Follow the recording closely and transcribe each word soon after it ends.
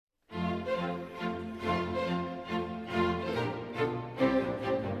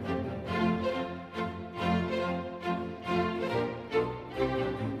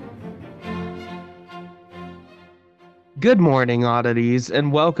Good morning, oddities,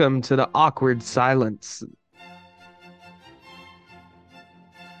 and welcome to the Awkward Silence,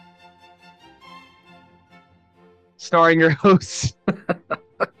 starring your hosts,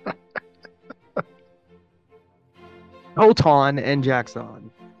 Oton and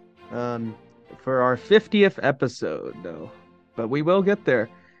Jackson. Um, for our 50th episode, though, but we will get there.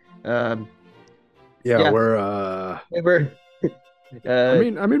 Um, Yeah, yeah, we're we were. I Uh,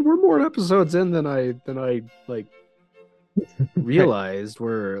 mean I mean we're more episodes in than I like realized.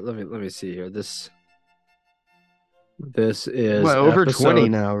 We're let me see here. This is well, over 20 episode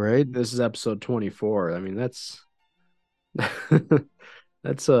now, right? this is episode 24. I mean that's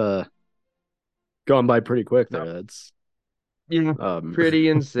gone by pretty quick No. there. That's Yeah, um pretty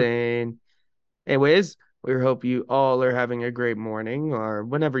insane. Anyways, we hope you all are having a great morning, or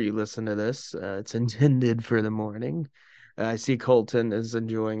whenever you listen to this. It's intended for the morning. I see Colton is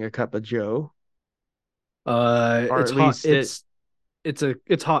enjoying a cup of Joe, or it's at hot. least it.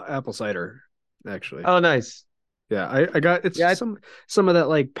 It's hot apple cider actually. Oh, nice. Yeah, I got it's Yeah. some of that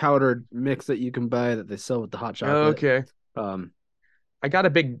like powdered mix that you can buy that they sell with the hot chocolate. Okay. Um I got a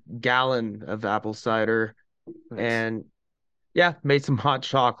big gallon of apple cider, nice. and yeah, made some hot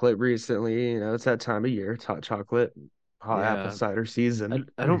chocolate recently. It's that time of year. It's hot chocolate, hot apple Yeah. cider season.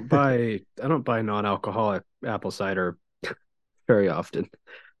 I don't buy non-alcoholic apple cider very often,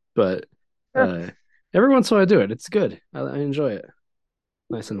 but uh every once in a while I do it. It's good. I enjoy it.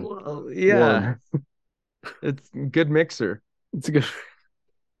 Nice and Well, warm. yeah, it's a good mixer. It's a good.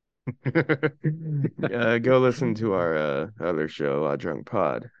 Go listen to our other show, Drunk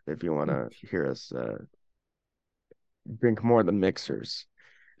Pod, if you want to hear us drink more than mixers.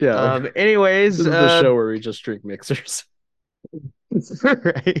 Yeah, Anyways, this is the show where we just drink mixers.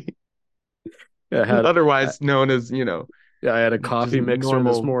 right. Yeah, I had I, Otherwise known as, yeah, I had a just coffee mixer this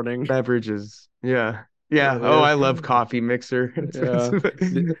normal morning beverages. Yeah. Yeah. Oh, earlier. I love coffee mixer. Yeah,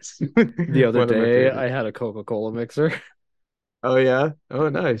 the, the other One of my day I favorites. had a Coca-Cola mixer. Oh yeah. Oh, Yeah,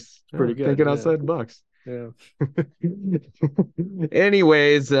 nice. it's Oh, pretty good. thinking Yeah, outside the box. yeah.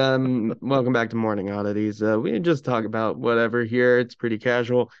 Anyways, welcome back to Morning Oddities. We can just talk about whatever here. It's pretty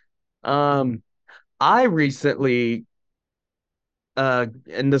casual. Um, I recently,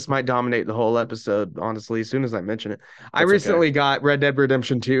 and this might dominate the whole episode, honestly, as soon as I mention it. I That's okay. recently got Red Dead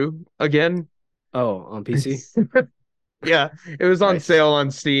Redemption 2 again. Oh, on PC. Yeah, it was on Nice. sale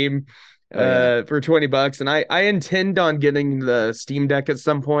on Steam Oh yeah. for $20, and I intend on getting the Steam Deck at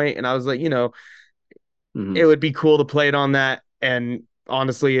some point, and I was like, Hmm. it would be cool to play it on that. And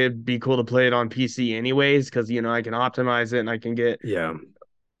honestly, it'd be cool to play it on PC anyways, because I can optimize it and I can get Yeah.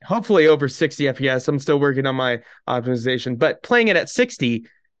 hopefully over 60 FPS. I'm still working on my optimization, but playing it at 60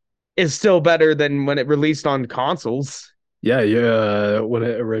 is still better than when it released on consoles. Yeah, yeah. When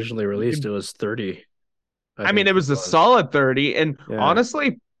it originally released, it was 30, I I mean, think it it was a was. solid 30, and Yeah,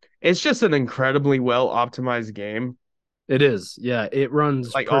 honestly, it's just an incredibly well optimized game, it is. Yeah, it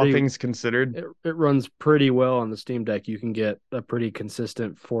runs like all pretty things considered. it runs pretty well on the Steam Deck. You can get a pretty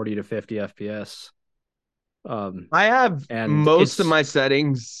consistent 40 to 50 FPS. Um, I have and most of it's my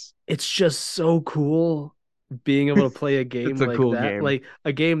settings. it's just so cool being able to play a game It's a like cool that. game. Like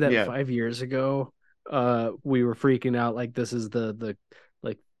a game that Yeah. 5 years ago, we were freaking out like this is the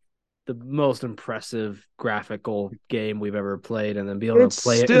like the most impressive graphical game we've ever played, and then be able to It's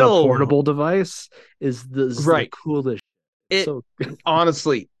play it in a still portable device is the right. coolest. It So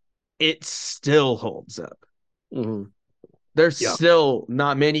honestly, it still holds up. mhm. There's Yeah, still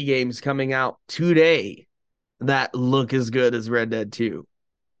not many games coming out today that look as good as Red Dead 2.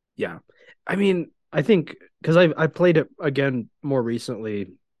 yeah. I mean, I think because I played it again more recently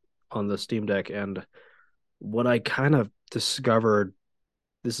on the Steam Deck, and what I kind of discovered,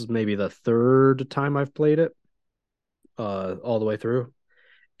 this is maybe the third time I've played it, all the way through,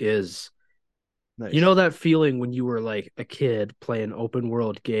 is Nice. that feeling when you were like a kid playing open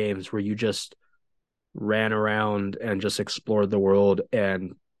world games where you just ran around and just explored the world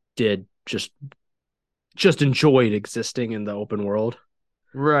and did just enjoyed existing in the open world.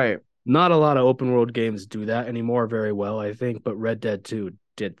 Right. Not a lot of open world games do that anymore very well, I think, but Red Dead 2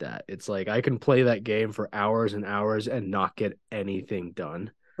 did that. It's like I can play that game for hours and hours and not get anything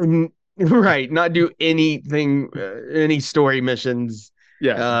done. Right. Not do anything, any story missions.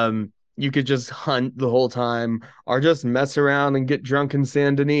 Yeah, You could just hunt the whole time, or just mess around and get drunk in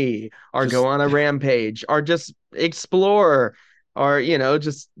Saint Denis, or go just on a rampage, or just explore, or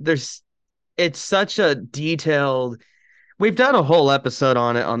just there's it's such a detailed. We've done a whole episode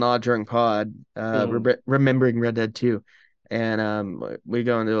on it on Odd Drunk Pod, mhm. remembering Red Dead 2, and we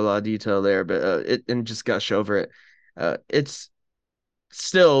go into a lot of detail there, but it and just gush over it. It's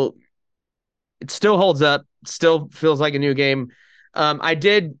still It still holds up, still feels like a new game. I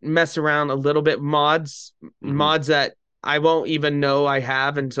did mess around a little bit with Hmm. mods that I won't even know I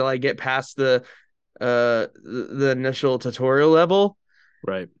have until I get past the initial tutorial level.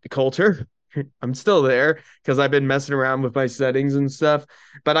 Right. Coulter. I'm still there because I've been messing around with my settings and stuff.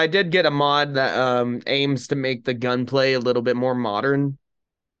 But I did get a mod that aims to make the gunplay a little bit more modern,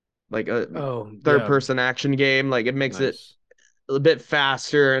 like a Oh, third yeah. person action game. Like it makes it Nice. a bit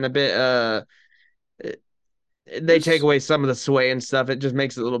faster and a bit they take There's away some of the sway and stuff. It just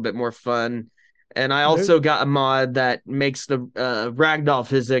makes it a little bit more fun. And I there also got a mod that makes the ragdoll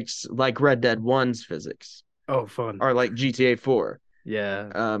physics like Red Dead 1's physics oh, fun. or like GTA 4.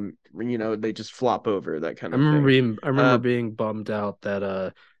 Yeah. They just flop over that kind of thing. I remember Uh, being bummed out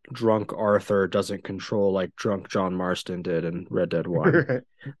that drunk Arthur doesn't control like drunk John Marston did in Red Dead 1.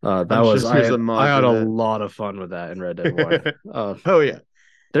 That I'm sure was there's a I mod had for a that. lot of fun with that in Red Dead 1. Oh yeah.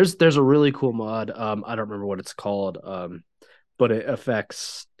 There's a really cool mod. I don't remember what it's called. But it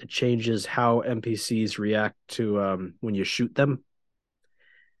changes how NPCs react to when you shoot them,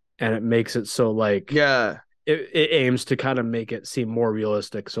 and it makes it so like Yeah. it aims to kind of make it seem more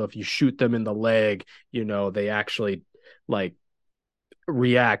realistic. So if you shoot them in the leg, they actually like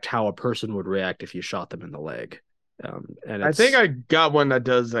react how a person would react if you shot them in the leg. And I think it's I got one that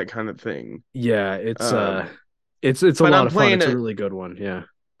does that kind of thing. yeah, Um, it's a but lot I'm of fun. playing It's a it. really good one. Yeah.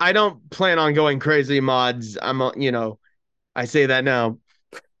 I don't plan on going crazy mods. I say that now,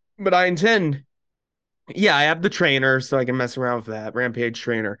 but I intend. Yeah, I have the trainer, so I can mess around with that Rampage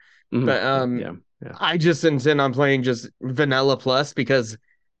trainer. Mhm. But Yeah. Yeah. I just intend on playing just vanilla plus because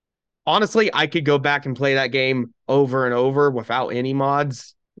honestly, I could go back and play that game over and over without any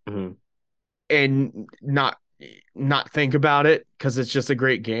mods Mhm. and not think about it because it's just a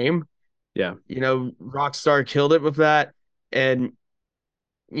great game. Yeah. Rockstar killed it with that. And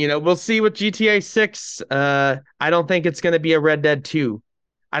we'll see with GTA 6. I don't think it's going to be a Red Dead 2.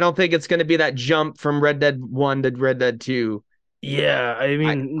 I don't think it's going to be that jump from Red Dead 1 to Red Dead 2. Yeah, I I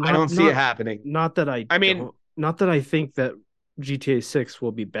mean, I don't see it happening. I mean, not that I think that GTA 6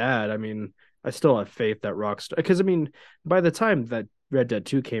 will be bad. I mean, I still have faith that Rockstar, because I mean, by the time that Red Dead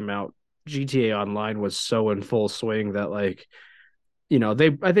 2 came out, GTA Online was so in full swing that like, I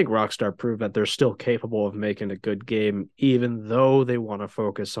think Rockstar proved that they're still capable of making a good game even though they want to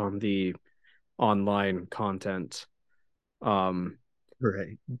focus on the online content. Um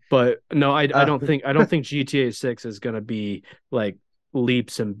right. but no, Uh, I don't think GTA 6 is going to be like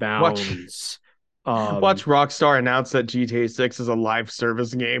leaps and watch bounds. watch Um, Rockstar announce that GTA 6 is a live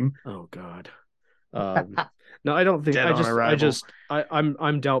service game. oh God. Um, no, I don't think Dead on arrival.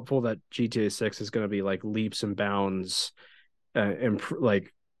 I'm doubtful that GTA 6 is going to be like leaps and bounds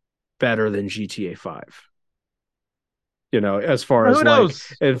like better than GTA 5. As far as Who like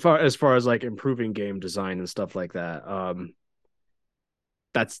knows? as far as like improving game design and stuff like that.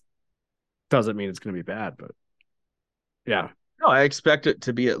 That's doesn't mean it's going to be bad, but yeah. No, I expect it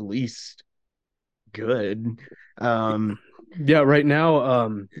to be at least good. Um, Yeah, right now,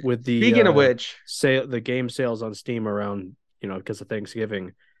 with the Speaking of which, the game sales on Steam around, because of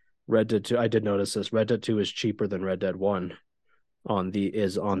Thanksgiving, Red Dead 2, I did notice this. Red Dead 2 is cheaper than Red Dead 1 on the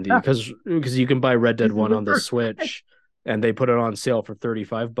because you can buy Red Dead 1 on the Switch and they put it on sale for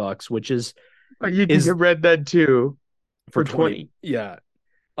 $35, which you can is get Red Dead 2 for for 20. 20 Yeah.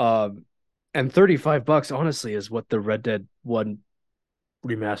 Um and $35 honestly is what the Red Dead 1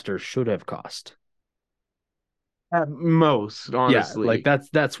 remaster should have cost. at most, Yeah, like honestly.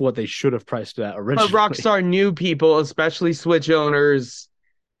 that's what they should have priced it at But originally. Rockstar knew people, especially Switch owners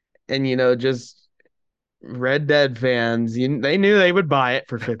and just Red Dead fans. They knew they would buy it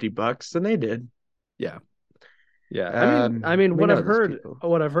for $50, and they did. Yeah. Yeah. I mean We know these people.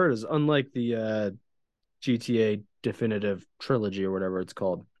 what I've heard is unlike the GTA Definitive Trilogy or whatever it's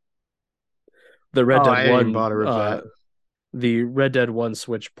called, the Red Oh, Dead I ain't even 1 bother with that. the Red Dead 1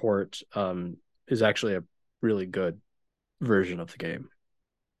 Switch port is actually a really good version of the game.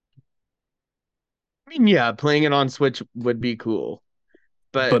 I mean, yeah, playing it on Switch would be cool.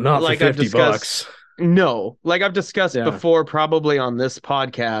 But But not for $50. like I've discussed Yeah. before, probably on this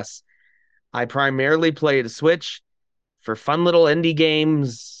podcast, I primarily play the Switch for fun little indie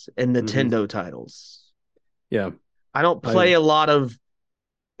games and Hmm. Nintendo titles. Yeah. I don't I play a lot of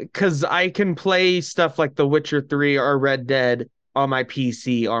because I can play stuff like The Witcher 3 or Red Dead on my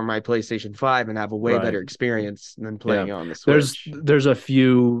PC or my PlayStation 5 and have a way right. better experience than Yeah. playing on the There's Switch. there's a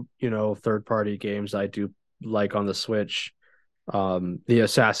few, third party games I do like on the Switch. The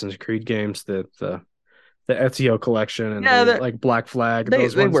Assassin's Creed games, the the Ezio collection and Yeah, the like Black Flag,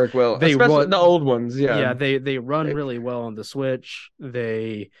 those they ones work well, they especially the run. old ones. Yeah. Yeah, they run Like, really well on the Switch.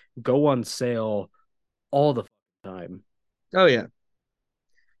 They go on sale all the time. oh yeah.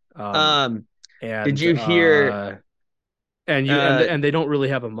 Um, Um, did and you hear? Uh, and they don't really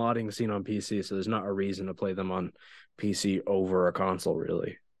have a modding scene on PC, so there's not a reason to play them on PC over a console,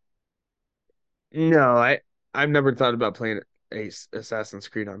 really. no, I've never thought about playing Assassin's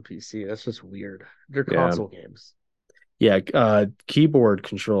Creed on PC. That's just weird. They're Yeah, console games. yeah. Keyboard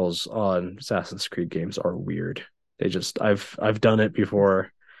controls on Assassin's Creed games are weird. They just I've done it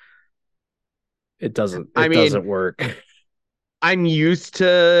before. I It mean, doesn't work. I'm used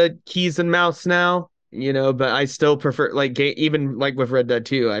to keys and mouse now, but I still prefer like even like with Red Dead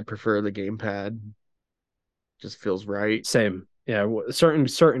 2, I prefer the gamepad. Just feels right. Same. Yeah,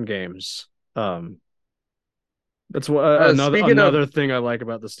 certain games. Um, that's what Speaking of another thing I like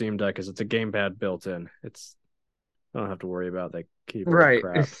about the Steam Deck is it's a gamepad built in. It's I don't have to worry about that keyboard right,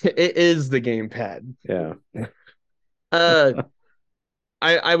 crap. it is the gamepad. Yeah. Uh,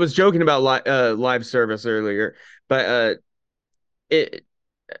 I was joking about live service earlier, but it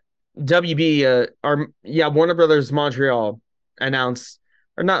WB our yeah Warner Brothers Montreal announced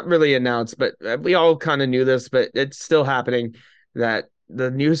or not really announced, but we all kind of knew this, but it's still happening that the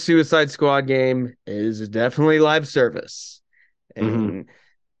new Suicide Squad game is definitely live service, Hmm. and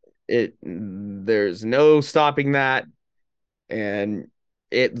it there's no stopping that, and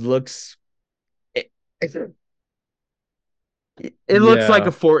it looks it, it looks like a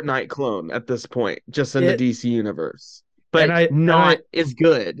Yeah. Fortnite clone at this point, just in the It DC universe, and but not as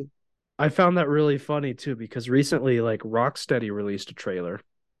good. I found that really funny too because recently like Rocksteady released a trailer.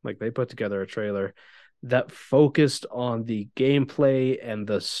 Like they put together a trailer that focused on the gameplay and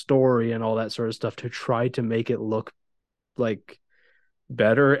the story and all that sort of stuff to try to make it look like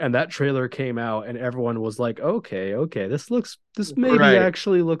better. And that trailer came out and everyone was like, okay, this maybe Right.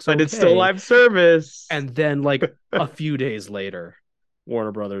 actually looks But it's still okay. live service. And then like a few days later,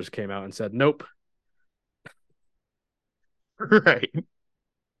 Warner Brothers came out and said, nope. Right.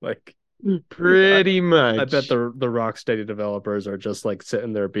 Like I, Pretty I bet much. the Rocksteady developers are just like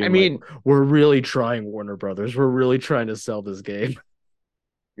sitting there I being like, mean, we're really trying, Warner Brothers. We're really trying to sell this game.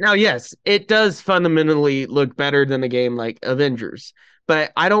 now, yes, it does fundamentally look better than a game like Avengers,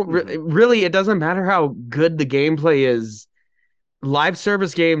 but I don't Mm-hmm. really, it doesn't matter how good the gameplay is. Live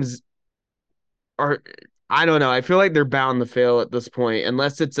service games are, I don't know, I feel like they're bound to fail at this point,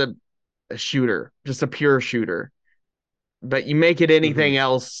 unless it's a shooter, just a pure shooter. But you make it Mm-hmm. anything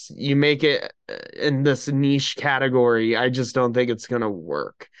else, you make it in this niche category, I just don't think it's going to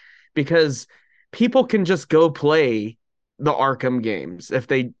work because people can just go play the Arkham games if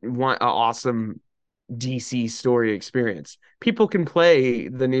they want an awesome DC story experience. People can play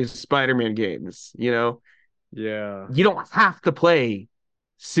the new Spider-Man games. Yeah. You don't have to play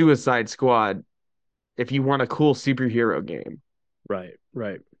Suicide Squad if you want a cool superhero game. Right.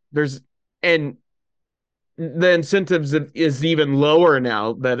 Right. There's and the incentives is even lower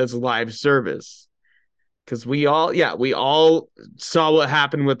now that it's live service because we all saw what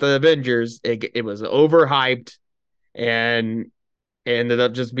happened with the Avengers. It was overhyped and ended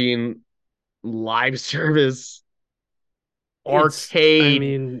up just being live service I arcade,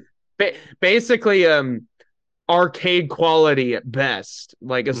 mean, basically arcade quality at best.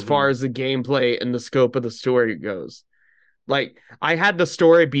 Like as mm-hmm. far as the gameplay and the scope of the story goes. Like I had the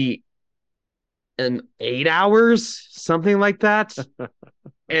story be in 8 hours, something like that.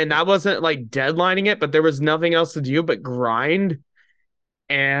 And I wasn't like deadlining it, but there was nothing else to do but grind.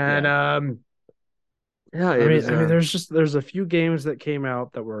 And Yeah. yeah, it was there's a few games that came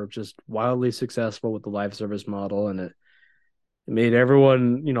out that were just wildly successful with the live service model, and it made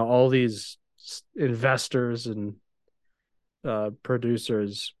everyone, all these investors and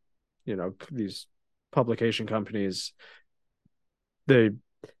producers, these publication companies, they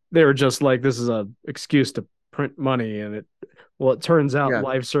they were just like, this is a excuse to print money, and it turns out yeah,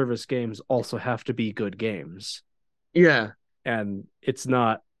 live service games also have to be good games, yeah. and it's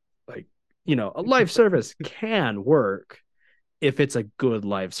not like, a live service can work if it's a good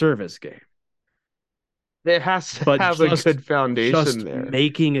live service game, It has to but have a good foundation just there.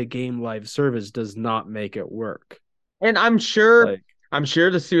 making a game live service does not make it work. And I'm sure Like, I'm sure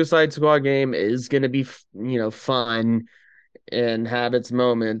the Suicide Squad game is going to be, fun and have its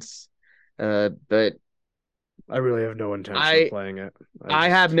moments. But I really have no intention of I playing it. I I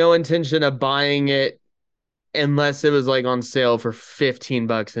have just no intention of buying it unless it was like on sale for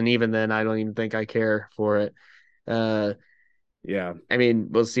 $15, and even then I don't even think I care for it. Uh Yeah. I mean,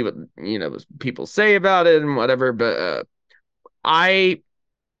 we'll see what people say about it and whatever, but I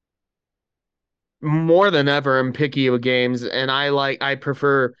more than ever I'm picky with games, and I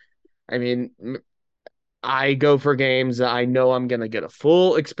prefer. I mean, I go for games that I know I'm gonna get a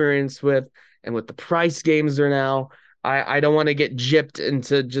full experience with, and with the price games are now, I don't want to get gypped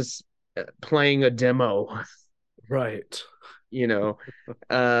into just playing a demo. Right. You know,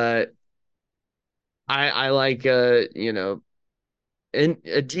 uh, I like in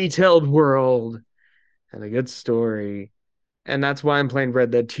a detailed world and a good story, and that's why I'm playing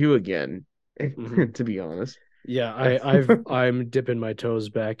Red Dead 2 again. Hmm. To be honest. Yeah, I'm dipping my toes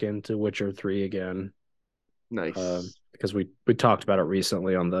back into Witcher 3 again. Nice. Because we talked about it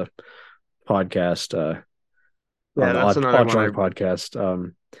recently on the podcast, on Yeah, the that's another Odd one I. Drunk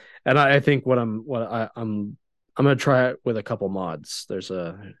podcast. And I think I'm gonna try it with a couple mods. There's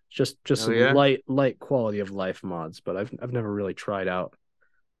a just Oh some yeah. light quality of life mods, but I've never really tried out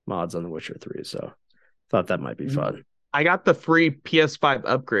mods on The Witcher 3, so thought that might be fun. I got the free PS5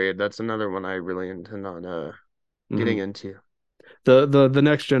 upgrade. That's another one I really intend on getting Hmm. into. The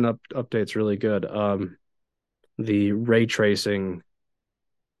next gen update's really good. The ray tracing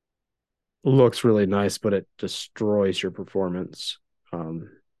looks really nice, but it destroys your performance. Um,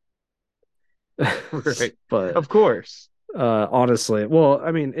 Right. but Of course. honestly, well,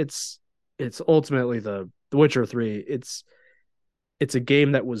 I mean, it's ultimately the Witcher 3. It's a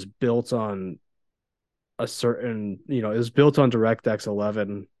game that was built on a certain, it was built on DirectX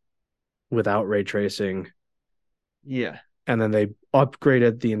 11 without ray tracing, Yeah. and then they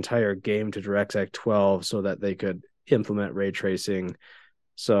upgraded the entire game to DirectX 12 so that they could implement ray tracing.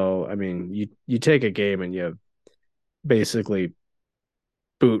 So, I mean, you take a game and you basically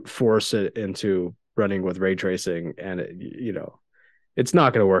boot force it into running with ray tracing, and it's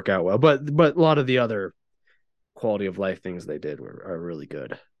not going to work out well. But a lot of the other quality of life things they did are really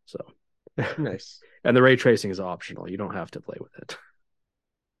good. So, Nice. and the ray tracing is optional. You don't have to play with it.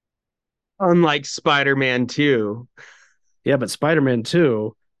 Unlike Spider-Man 2, Yeah, but Spider-Man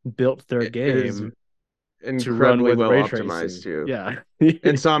 2 built their it is game to run incredibly with well ray optimized tracing. too. Yeah.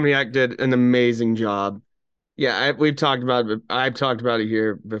 Insomniac did an amazing job. Yeah, we've talked about it. I've talked about it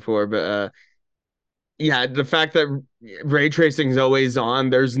here before, but yeah, the fact that ray tracing is always on,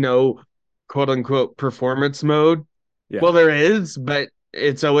 there's no quote unquote performance mode. Yeah. Well, there is, but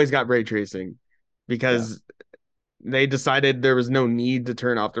it's always got ray tracing Yeah. because they decided there was no need to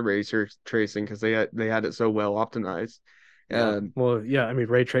turn off the tracing because they had it so well optimized. Yeah. Um, Well, yeah, I mean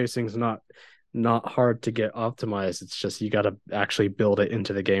ray tracing is not hard to get optimized. It's just you got to actually build it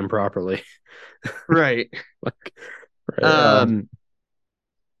into the game properly. right. Like, right. Um,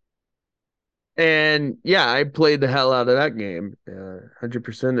 and yeah, I played the hell out of that game.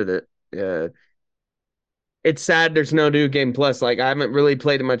 100% of it. It's sad there's no new game plus. Like I haven't really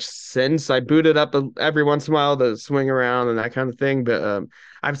played it much since. I booted up every once in a while to swing around and that kind of thing. But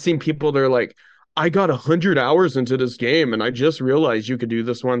I've seen people they're like, I got 100 hours into this game and I just realized you could do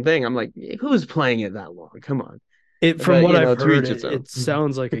this one thing. I'm like, who's playing it that long? Come on. It from But what I've to heard, each it, its own. it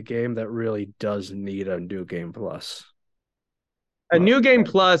sounds like a game that really does need a new game plus. A But new game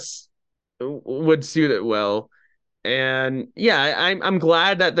plus would suit it well. And yeah, I'm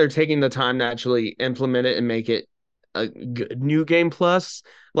glad that they're taking the time to actually implement it and make it a good new game plus.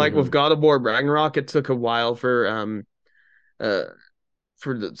 Like with mhm. God of War Ragnarok, it took a while uh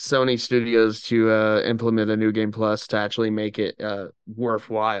for the Sony studios to implement a new game plus to actually make it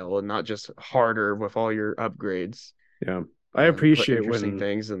worthwhile and not just harder with all your upgrades. Yeah. I Put appreciate interesting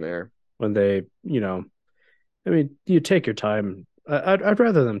things in there. when they, I mean, you take your time. I'd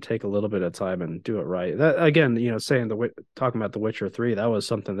rather them take a little bit of time and do it right. That again, saying talking about The Witcher 3, that was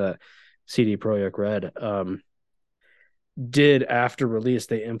something that CD Projekt Red did after release.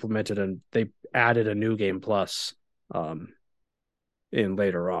 They implemented and they added a new game plus um in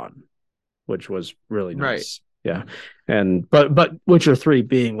later on, which was really Right. nice. Yeah. And but Witcher 3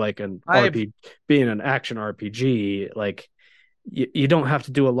 being like an I've RP being an action RPG, like you don't have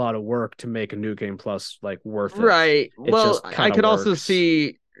to do a lot of work to make a new game plus like worth it. Right. It Well, just I kind of could also works.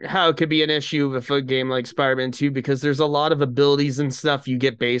 see how it could be an issue with a game like Spider-Man 2 because there's a lot of abilities and stuff you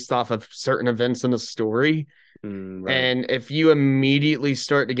get based off of certain events in the story. Right. And if you immediately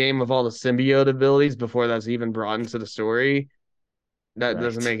start the game with all the symbiote abilities before that's even brought into the story, that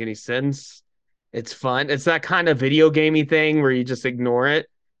doesn't Right. make any sense. It's fun. It's that kind of video gamey thing where you just ignore it.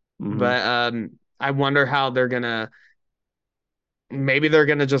 Hmm. But I wonder how maybe they're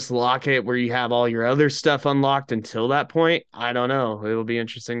gonna just lock it where you have all your other stuff unlocked until that point. I don't know. It'll be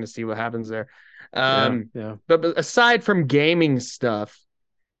interesting to see what happens there. Yeah. Um, Yeah. but aside from gaming stuff,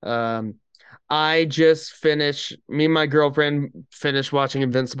 um, I just finished. Me and my girlfriend finished watching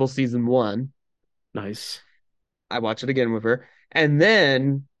Invincible season one. Nice. I watched it again with her, and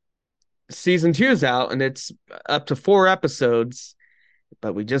then season two is out and it's up to 4 episodes,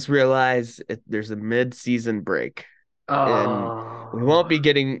 but we just realized there's a mid-season break, and we Oh, won't be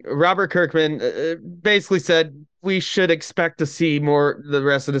getting. Robert Kirkman basically said we should expect to see more the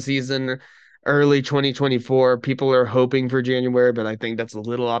rest of the season early 2024. People are hoping for January, but I think that's a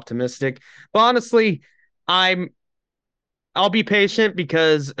little optimistic. But honestly, I'm I'll be patient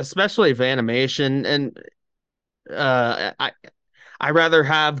because especially if animation and I rather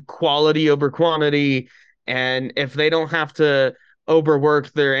have quality over quantity, and if they don't have to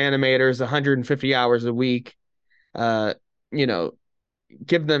overwork their animators 150 hours a week, uh, you know,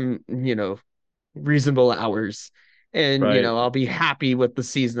 give them, reasonable hours, and right. I'll be happy with the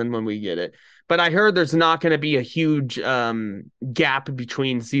season when we get it. But I heard there's not going to be a huge gap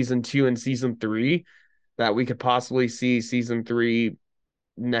between season two and season three, that we could possibly see season three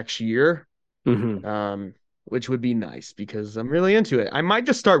next year, Hmm. um, which would be nice because I'm really into it. I might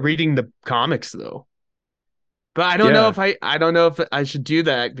just start reading the comics though, but Yeah, I don't know if I should do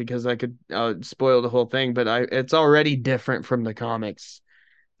that because I could spoil the whole thing. But it's already different from the comics,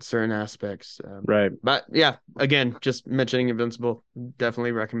 certain aspects. right. But yeah, again, just mentioning Invincible,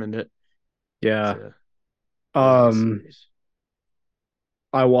 definitely recommend it. It's Yeah. a really good Um, series.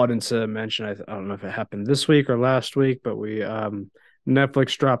 I wanted to mention, I don't know if it happened this week or last week, but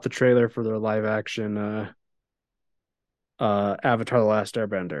Netflix dropped the trailer for their live action Avatar: The Last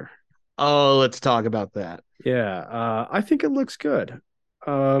Airbender. Oh, let's talk about that. Yeah, I think it looks good.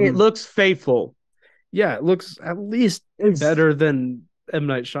 It Um, looks faithful. yeah, it looks at least It's better than M.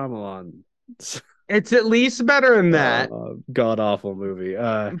 Night Shyamalan. it's at least better than that. God awful movie.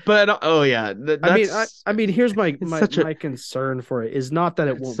 But oh yeah, that's I mean, here's it's such a my concern for it is not that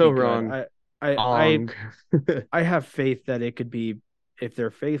it it's won't so be good. wrong. I I Ong. I have faith that it could be, if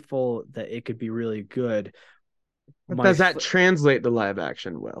they're faithful, that it could be really good. But My does that translate to live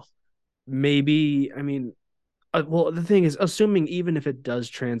action well? maybe, I mean, well, the thing is, assuming even if it does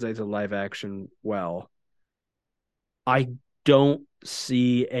translate to live action well, I don't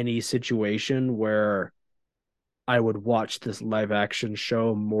see any situation where I would watch this live action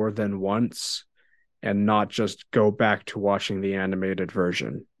show more than once and not just go back to watching the animated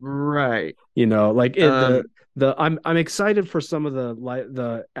version. Right. You know, like it Um, the I'm excited for some of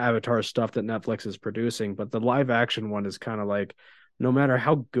the Avatar stuff that Netflix is producing, but the live action one is kind of like, no matter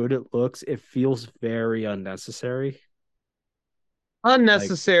how good it looks, it feels very unnecessary.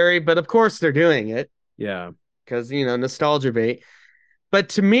 Like, Unnecessary, but of course they're doing it yeah. because nostalgia bait. But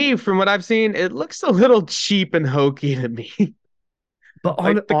to me, from what I've seen, it looks a little cheap and hokey to me. But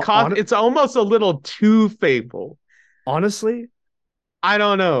Like the cost, it's almost a little too faithful. honestly, I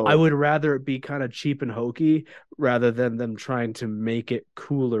don't I know. would rather it be kind of cheap and hokey rather than them trying to make it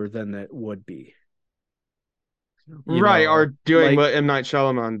cooler than it would be. You Right, know, or doing like, what M. Night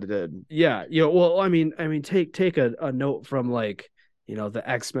Shyamalan did. yeah, well, I mean, take a note from, like, the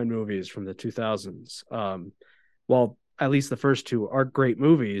X-Men movies from the 2000s. Well, at least the first two are great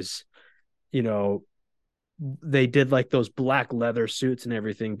movies. You know, they did like those black leather suits and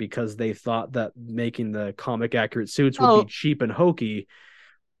everything because they thought that making the comic accurate suits would be Oh, cheap and hokey.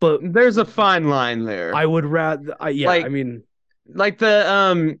 But there's a fine line there. I would rather, yeah, I Like mean,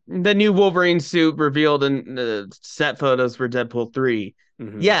 the new Wolverine suit revealed in the set photos for Deadpool 3.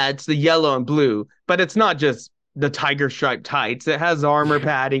 mhm. Yeah, it's the yellow and blue, but it's not just the tiger stripe tights. It has armor Yeah,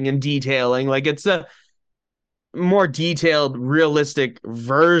 padding and detailing. Like it's a more detailed, realistic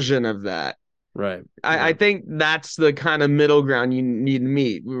version of that. right, I yeah, think that's the kind of middle ground you need to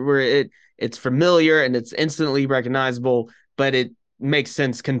meet, where it's familiar and it's instantly recognizable, but it makes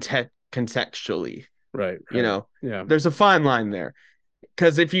sense contextually. right, You know, yeah, there's a fine line there.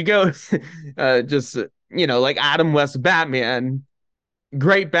 Because if you go just like Adam West Batman,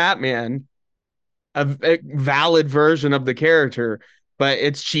 great Batman, a valid version of the character, but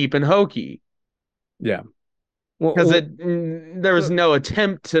it's cheap and hokey yeah. Well, because well, there was no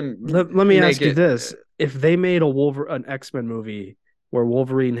attempt to let me make ask you it. this: if they made an X-Men movie where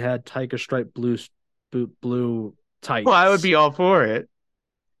Wolverine had tiger stripe blue Well, I would tights, be all for it.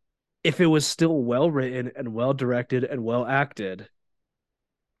 if it was still well written and well directed and well acted,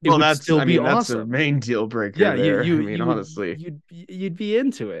 it Well, would still I be mean, that's the awesome. main deal breaker Yeah, there. I mean, honestly. you'd be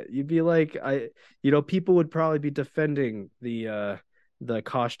into it. You'd be like, people would probably be defending the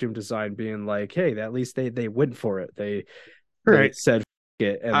costume design, being like, hey, at least they went for it. They Right. said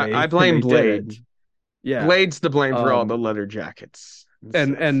it, and I and blame they did it. Blade. Yeah. Blade's to blame for all the Um leather jackets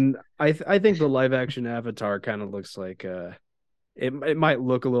and and stuff. I think the live action Avatar kind of looks like, it might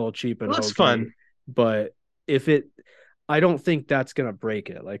look a little cheap It and looks hokey, fun. but if it I don't think that's gonna break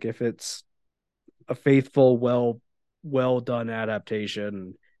it. Like, if it's a faithful, well done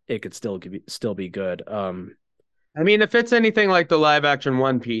adaptation, it could still be good. I mean, if it's anything like the live action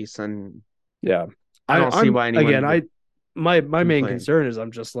One Piece, and Yeah. I don't see I'm why anyone again, would my main complain. concern is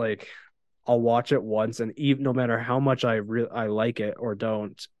I'm just like I'll watch it once and even no matter how much I like it or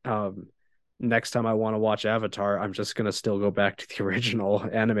don't, next time I want to watch Avatar, I'm just gonna still go back to the original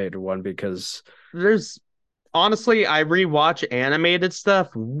animated one because There's honestly, I rewatch animated stuff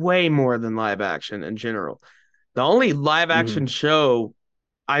way more than live action in general. The only live mhm, action show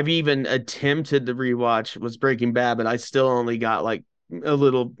I've even attempted to rewatch was Breaking Bad, but I still only got like a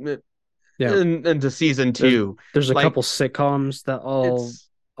little yeah, into season there's two. there's a Like couple sitcoms that it's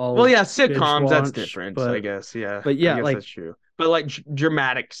well, I'll yeah, binge sitcoms, that's watch, different, I but guess. Yeah, I yeah, guess like that's true. But like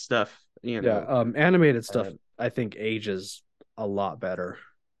dramatic stuff, yeah, animated stuff uh, I think ages a lot better.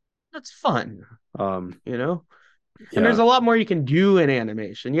 that's fun, Um, you know? And there's yeah, a lot more you can do in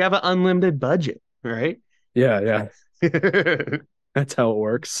animation. You have an unlimited budget, right? yeah, that's how it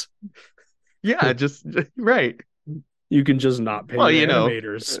works. Yeah, just right. You can just not pay Well, your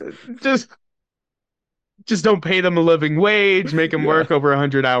animators. uh, just just don't pay them a living wage, make them Yeah, work over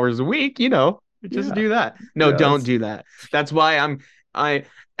 100 hours a week, just yeah, do that. No, yeah. don't do that. That's why I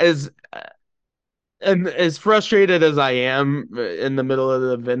as and as frustrated as I am in the middle of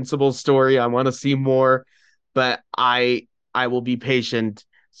the Invincible story, I want to see more, but I will be patient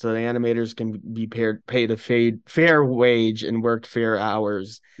so the animators can be paid a fair wage and worked fair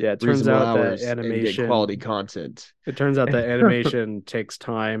hours, Yeah, it turns reasonable out that hours, and get quality animation content. it turns out that animation takes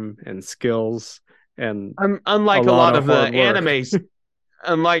time and skills and a Unlike a lot lot of of hard the work.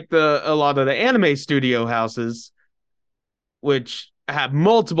 unlike the a lot of the anime studio houses, which have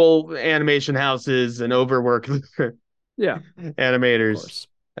multiple animation houses and overwork Yeah, of animators. course.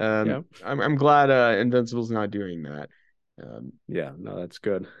 Yeah. I'm glad Invincible's not doing that. Um, Yeah, no, that's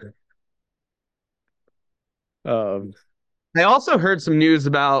good. Um I also heard some news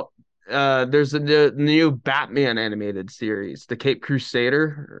about there's a new Batman animated series, The Cape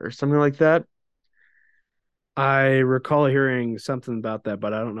Crusader or something like that. I recall hearing something about that,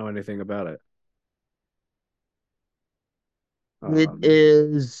 but I don't know anything about it. It Um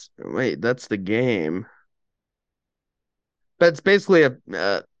is wait, that's the game. But it's basically a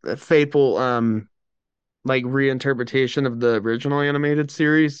faithful like reinterpretation of the original animated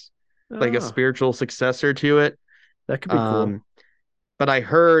series, like a oh, spiritual successor to it. that could be cool. Um, but I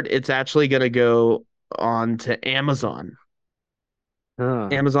heard it's actually going to go on to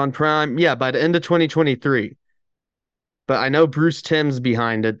Huh. Amazon Prime. Yeah, by the end of 2023. But I know Bruce Timm's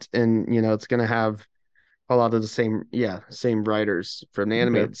behind it, and it's going to have a lot of the same writers from the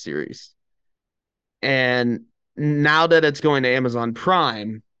Okay. animated series. And now that it's going to Amazon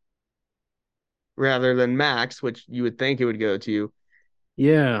Prime rather than Max, which you would think it would go to,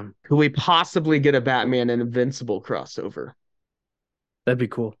 Yeah, could we possibly get a Batman and Invincible crossover? that'd be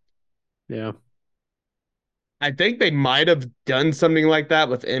cool. Yeah. I think they might have done something like that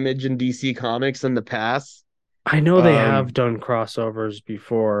with Image and DC Comics in the past. I know they have Um, done crossovers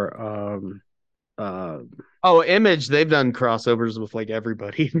before. Uh, oh, Image, they've done crossovers with like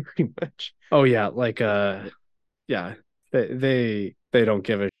everybody pretty much. oh yeah, like yeah, they don't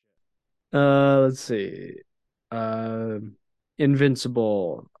give a let's see. Uh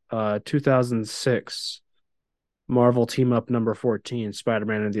Invincible 2006 Marvel Team Up number 14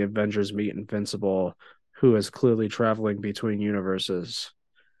 Spider-Man and the Avengers meet Invincible who is clearly traveling between universes.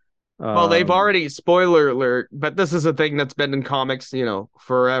 Well, they've Um already, spoiler alert, but this is a thing that's been in comics,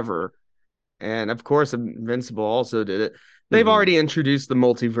 forever. And of course, Invincible also did it. They've mhm. already introduced the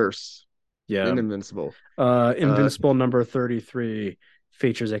multiverse Yeah. in Invincible. Uh, Invincible number 33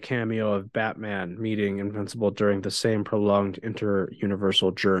 features a cameo of Batman meeting Invincible during the same prolonged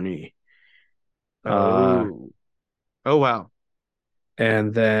inter-universal journey. Uh, oh, oh wow.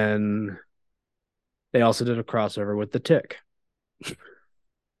 and then they also did a crossover with the Tick.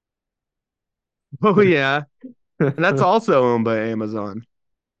 Oh yeah. And that's also owned by Amazon.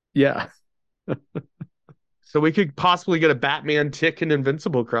 Yeah, So we could possibly get a Batman Tick and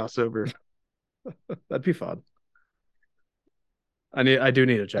Invincible crossover. that'd be fun. I do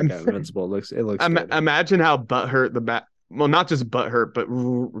need to check out Invincible. It looks good. Imagine how butthurt well, not just butthurt,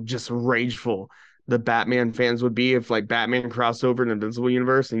 but just rageful the Batman fans would be if like Batman crossed over an Invincible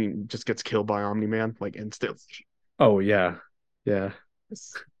universe and he just gets killed by Omni Man like instantly. Oh yeah, yeah,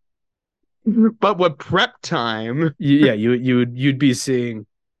 But with prep time, yeah. You'd be seeing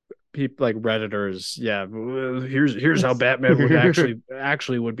people like redditors. Yeah, here's how Batman would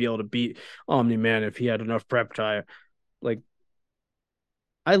actually would be able to beat Omni Man if he had enough prep time. Like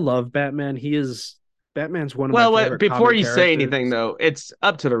I love Batman. He is. Batman's one of my Well, favorite before comic you say anything characters. though, it's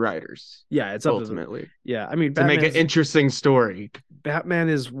up to the writers Yeah, it's up to the ultimately yeah. I mean, to make an interesting story. Batman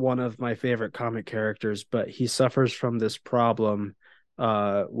is one of my favorite comic characters, but he suffers from this problem,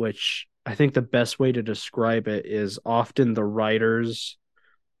 which I think the best way to describe it is often the writers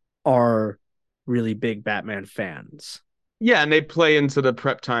are really big Batman fans. Yeah, and they play into the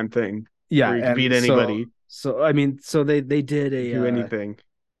prep time thing Yeah, where you can beat and anybody, I mean, so they did do anything.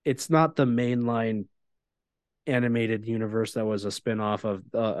 it's not the mainline animated universe that was a spin-off of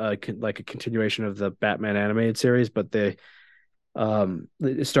like a continuation of the Batman animated series, but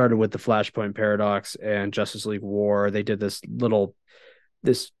it started with the Flashpoint Paradox and Justice League War. They did this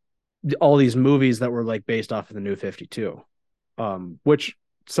all these movies that were like based off of the New 52, which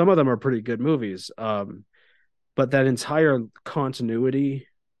some of them are pretty good movies. But that entire continuity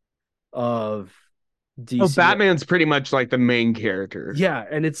of Oh, DC, Batman's pretty much like the main character. yeah,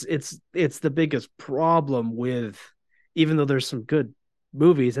 and it's the biggest problem with, even though there's some good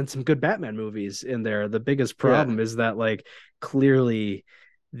movies and some good Batman movies in there, the biggest Yeah, problem is that like clearly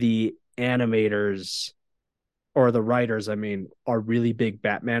the animators or the writers, I mean, are really big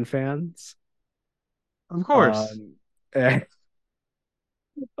Batman fans. of course.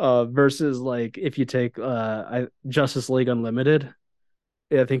 Um, versus like if you take Justice League Unlimited,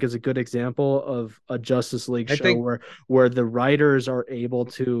 I think is a good example of a Justice League I show think where the writers are able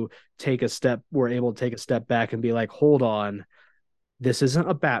to we're able to take a step back and be like, hold on, this isn't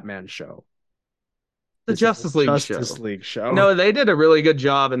a Batman show. the This is a Justice League Justice show. League show. No, they did a really good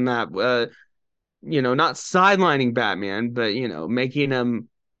job in that. Not sidelining Batman, but making him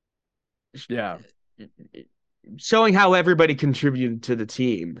Yeah, showing how everybody contributed to the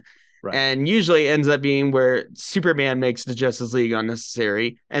team. right. And usually ends up being where Superman makes the Justice League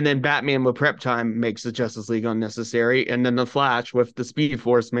unnecessary, and then Batman with prep time makes the Justice League unnecessary, and then the Flash with the Speed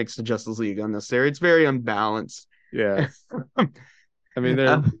Force makes the Justice League unnecessary. It's very unbalanced. Yeah. I mean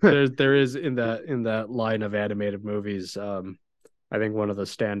Um, there is in that line of animated movies, I think one of the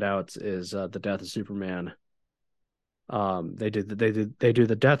standouts is the Death of Superman. They do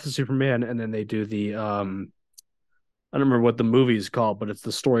the Death of Superman, and then they do the I don't remember what the movie is called, but it's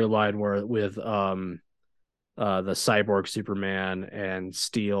the storyline where with the cyborg Superman and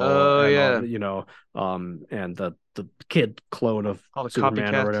Steel oh and all yeah, the, and the kid clone of all the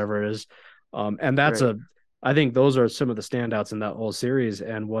Superman or copycats. whatever it is. And that's Right. a I think those are some of the standouts in that whole series.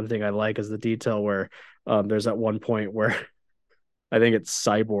 And one thing I like is the detail where there's at one point where I think it's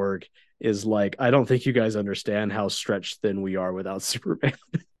Cyborg is like, I don't think you guys understand how stretched thin we are without Superman.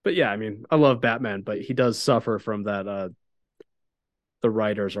 But yeah, I mean, I love Batman, but he does suffer from that. The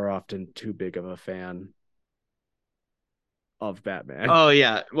writers are often too big of a fan of Batman. Oh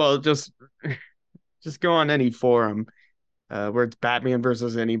yeah. Well, just go on any forum where it's Batman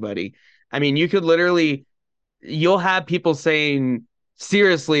versus anybody. I mean, you'll have people saying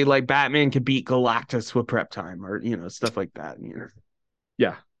seriously like Batman could beat Galactus with prep time or stuff like that.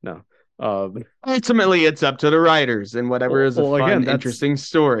 Yeah, no. Ultimately, it's up to the writers and whatever is a Well, again, fun, that's interesting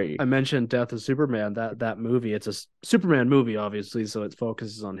story. I mentioned Death of Superman. That movie, it's a Superman movie, obviously, so it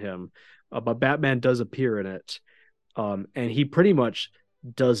focuses on him. But Batman does appear in it, and he pretty much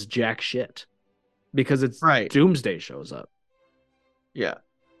does jack shit because it's Right. Doomsday shows up. Yeah.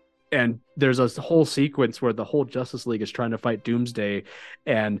 And there's a whole sequence where the whole Justice League is trying to fight Doomsday,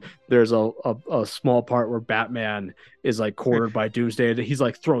 and there's a small part where Batman is like cornered by Doomsday, and he's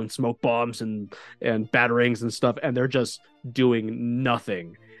like throwing smoke bombs and batarangs and stuff, and they're just doing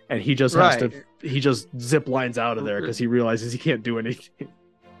nothing, and Right. he just zip lines out of there because he realizes he can't do anything.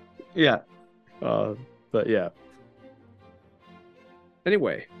 Yeah. Uh, but yeah.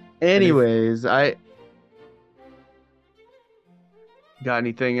 Anyway, any Anyways, I got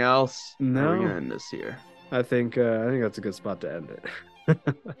anything else? How are we no, gonna end this here? I think that's a good spot to end it.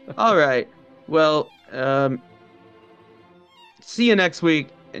 All right. Well, see you next week.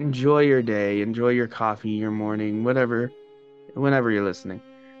 Enjoy your day. Enjoy your coffee, your morning, whenever you're listening.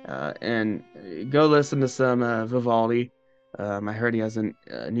 And go listen to some Vivaldi. I heard he has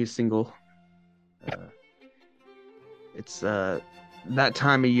a new single. Uh, it's that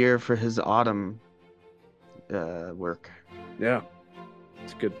time of year for his autumn work. Yeah,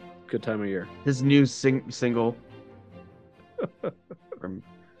 it's a good time of year. His new single from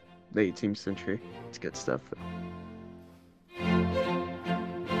the 18th century. It's good stuff.